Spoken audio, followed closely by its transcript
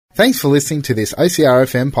Thanks for listening to this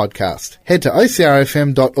OCRFM podcast. Head to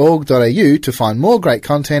ocrfm.org.au to find more great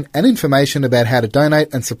content and information about how to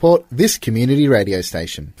donate and support this community radio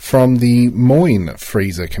station. From the Moyne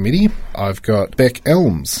Freezer Committee, I've got Beck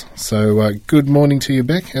Elms. So good morning to you,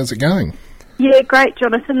 Beck. How's it going? Yeah, great,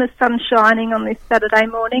 Jonathan. The sun's shining on this Saturday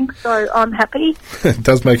morning, so I'm happy. It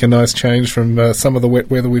does make a nice change from some of the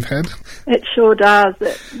wet weather we've had. It sure does.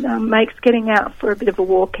 It makes getting out for a bit of a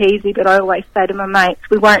walk easy, but I always say to my mates,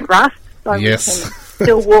 we won't rust, so yes. We can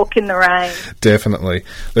still walk in the rain. Definitely.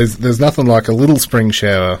 There's nothing like a little spring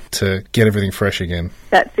shower to get everything fresh again.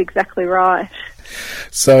 That's exactly right.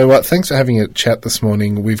 So thanks for having a chat this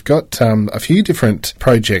morning. We've got a few different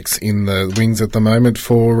projects in the wings at the moment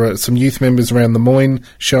for some youth members around the Moyne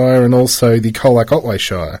Shire and also the Colac-Otway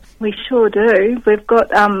Shire. We sure do. We've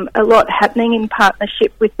got a lot happening in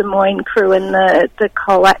partnership with the Moyne crew and the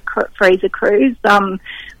Colac Freezer crews.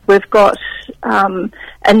 We've got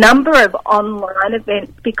a number of online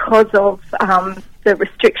events because of the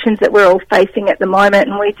restrictions that we're all facing at the moment,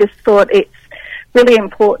 and we just thought it's really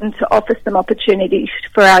important to offer some opportunities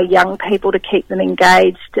for our young people to keep them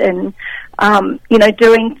engaged and,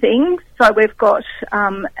 doing things. So we've got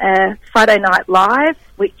a Friday Night Live,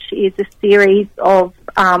 which is a series of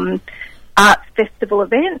arts festival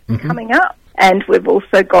events coming up. And we've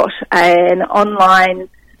also got an online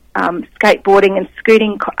skateboarding and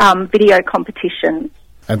scooting video competition.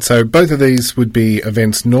 And so both of these would be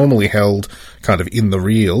events normally held kind of in the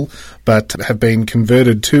real, but have been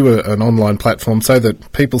converted to an online platform so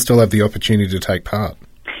that people still have the opportunity to take part.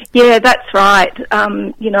 Yeah, that's right.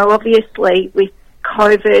 Obviously with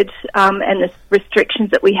COVID and the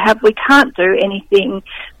restrictions that we have, we can't do anything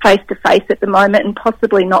face-to-face at the moment and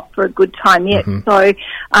possibly not for a good time yet. So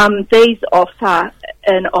these offer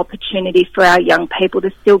an opportunity for our young people to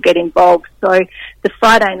still get involved. So the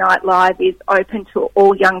Friday Night Live is open to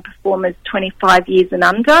all young performers 25 years and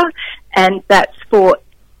under, and that's for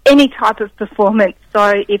any type of performance.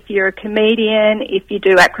 So if you're a comedian, if you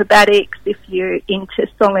do acrobatics, if you're into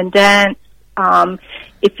song and dance,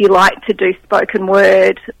 if you like to do spoken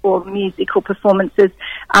word or musical performances,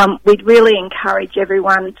 we'd really encourage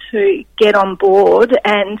everyone to get on board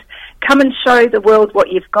and come and show the world what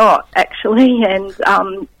you've got, actually, and,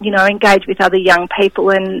 engage with other young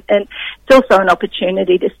people. And it's also an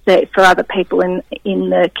opportunity to see, for other people in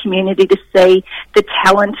the community to see the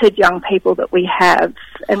talented young people that we have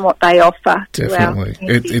and what they offer. Definitely. To our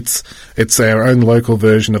community. It's our own local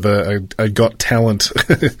version of a Got Talent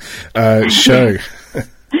show.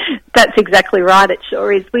 That's exactly right, it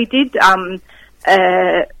sure is. We did an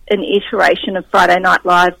iteration of Friday Night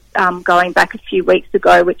Live going back a few weeks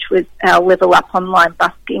ago, which was our Level Up Online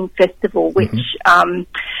Busking Festival, which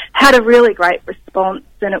had a really great response,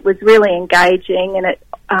 and it was really engaging, and it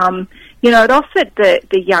it offered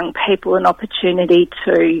the young people an opportunity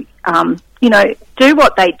to do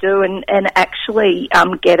what they do and actually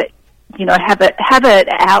get it, have an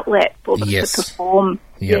outlet for them to perform.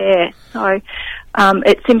 Yep. Yeah, so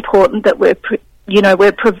it's important that we're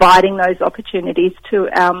providing those opportunities to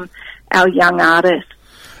our young artists.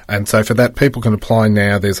 And so for that, people can apply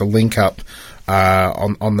now. There's a link up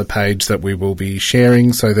on the page that we will be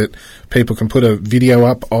sharing so that people can put a video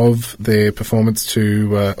up of their performance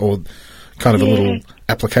to, or kind of a little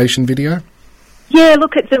application video. Yeah,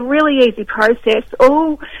 look, it's a really easy process.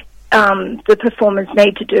 All the performers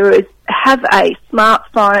need to do is have a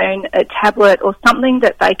smartphone, a tablet, or something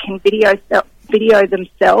that they can video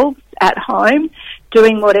themselves at home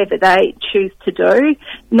doing whatever they choose to do,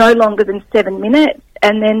 no longer than 7 minutes,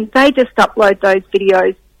 and then they just upload those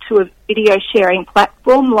videos to a video sharing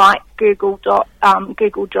platform like Google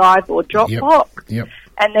Drive or Dropbox,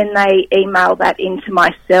 and then they email that into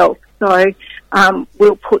myself. So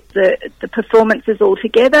we'll put the performances all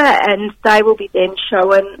together, and they will be then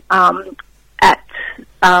shown at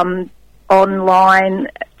online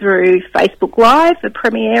through Facebook Live, a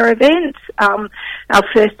premiere event. Our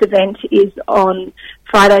first event is on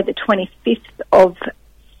Friday the 25th of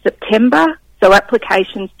September. So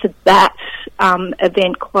applications to that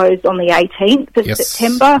event close on the 18th of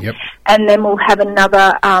September. Yep. And then we'll have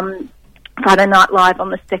another Friday Night Live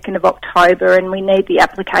on the 2nd of October, and we need the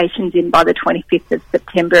applications in by the 25th of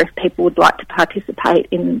September if people would like to participate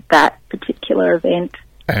in that particular event.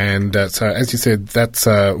 And so, as you said, that's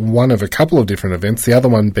one of a couple of different events, the other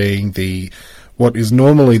one being what is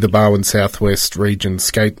normally the Barwon Southwest Region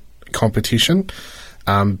Skate Competition,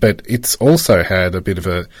 but it's also had a bit of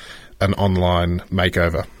an online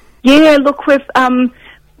makeover. Yeah, look, we've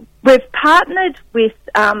partnered with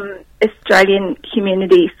Australian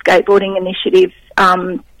Community Skateboarding Initiative,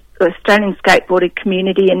 Australian Skateboarding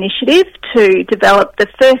Community Initiative, to develop the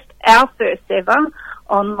first our first ever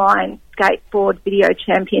online skateboard video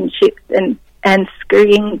championships and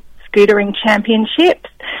scootering championships.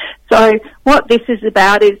 So what this is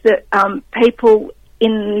about is that people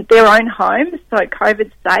in their own homes, so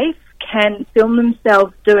COVID safe, can film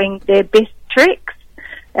themselves doing their best tricks.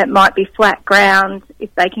 It might be flat ground. If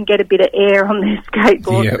they can get a bit of air on their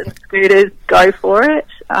skateboards and scooters, go for it.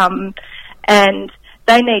 And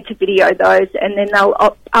they need to video those, and then they'll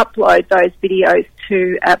upload those videos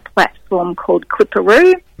to a platform called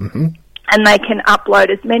Clipperoo. Mm-hmm. And they can upload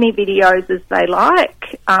as many videos as they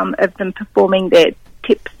like of them performing their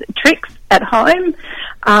tricks at home.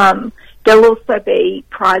 There'll also be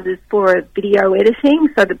prizes for video editing,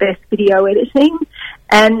 so the best video editing.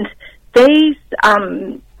 And these,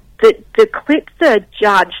 the clips are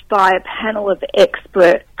judged by a panel of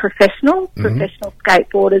expert professionals, professional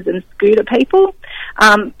skateboarders and scooter people.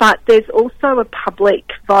 But there's also a public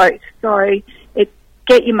vote, so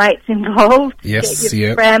get your mates involved, get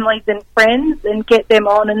your families and friends, and get them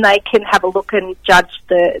on, and they can have a look and judge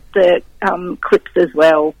the clips as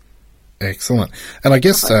well. Excellent. And I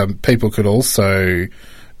guess people could also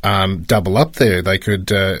double up there. They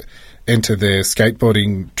could enter their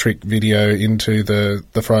skateboarding trick video into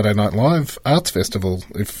the Friday Night Live Arts Festival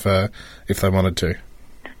if they wanted to.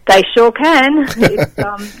 They sure can.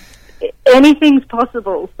 Anything's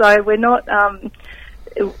possible. So we're not...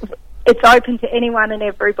 it's open to anyone and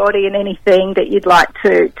everybody and anything that you'd like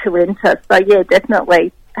to enter. So, yeah,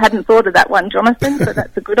 definitely. Hadn't thought of that one, Jonathan, so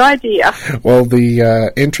that's a good idea. Well,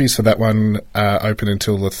 the entries for that one are open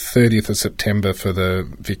until the 30th of September for the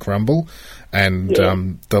Vic Rumble, and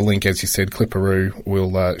the link, as you said, Clipperoo,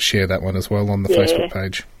 will share that one as well on the Facebook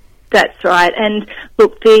page. That's right. And,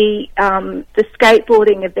 look, the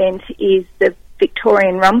skateboarding event is the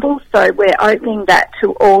Victorian Rumble, so we're opening that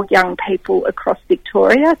to all young people across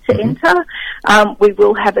Victoria to enter. We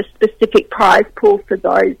will have a specific prize pool for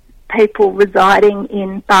those people residing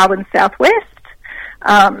in Barwon Southwest,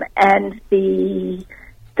 and the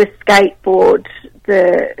skateboard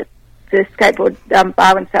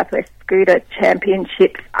Barwon Southwest Scooter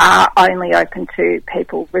Championships are only open to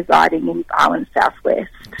people residing in Barwon Southwest.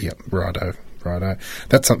 Yep, righto.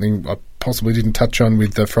 That's something I possibly didn't touch on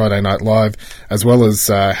with the Friday Night Live, as well as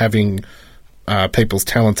having people's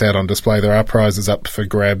talents out on display. There are prizes up for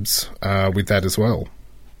grabs with that as well.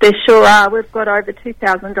 There sure are. We've got over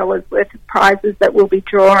 $2,000 worth of prizes that we'll be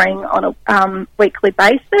drawing on a weekly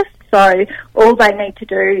basis. So all they need to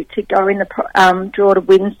do to go in the draw to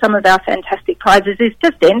win some of our fantastic prizes is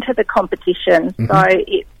just enter the competition. So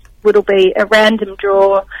it'll be a random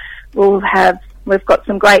draw. We've got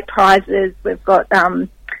some great prizes. We've got the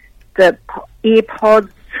earpods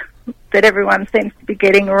that everyone seems to be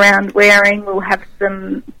getting around wearing. We'll have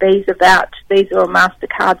some Visa or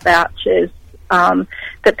MasterCard vouchers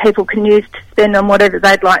that people can use to spend on whatever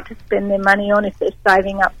they'd like to spend their money on. If they're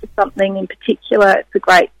saving up for something in particular, it's a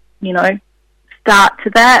great, start to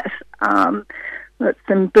that. Got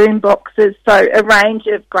some boom boxes, so a range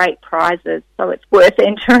of great prizes, so it's worth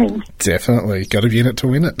entering. Definitely. Got to be in it to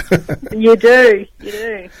win it. You do.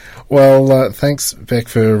 Well, thanks, Beck,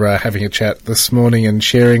 for having a chat this morning and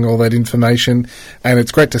sharing all that information. And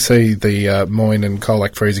it's great to see the Moyne and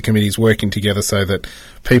Colac Freezer committees working together so that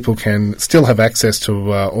people can still have access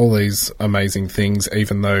to all these amazing things,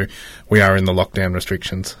 even though we are in the lockdown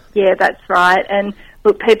restrictions. Yeah, that's right. And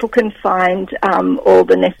look, people can find all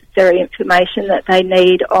the necessary information that they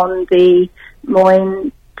need on the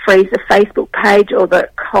Moyne Freezer Facebook page or the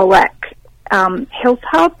Colac Health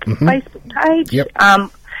Hub Facebook page. Yep.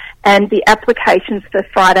 And the applications for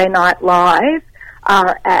Friday Night Live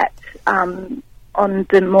are on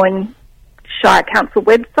the Moyne Shire Council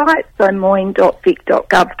website, so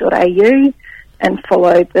moyne.vic.gov.au, and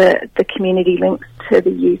follow the community links to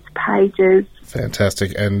the youth pages.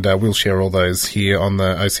 Fantastic, and we'll share all those here on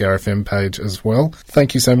the OCRFM page as well.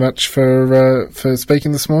 Thank you so much for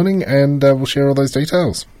speaking this morning, and we'll share all those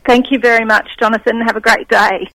details. Thank you very much, Jonathan. Have a great day.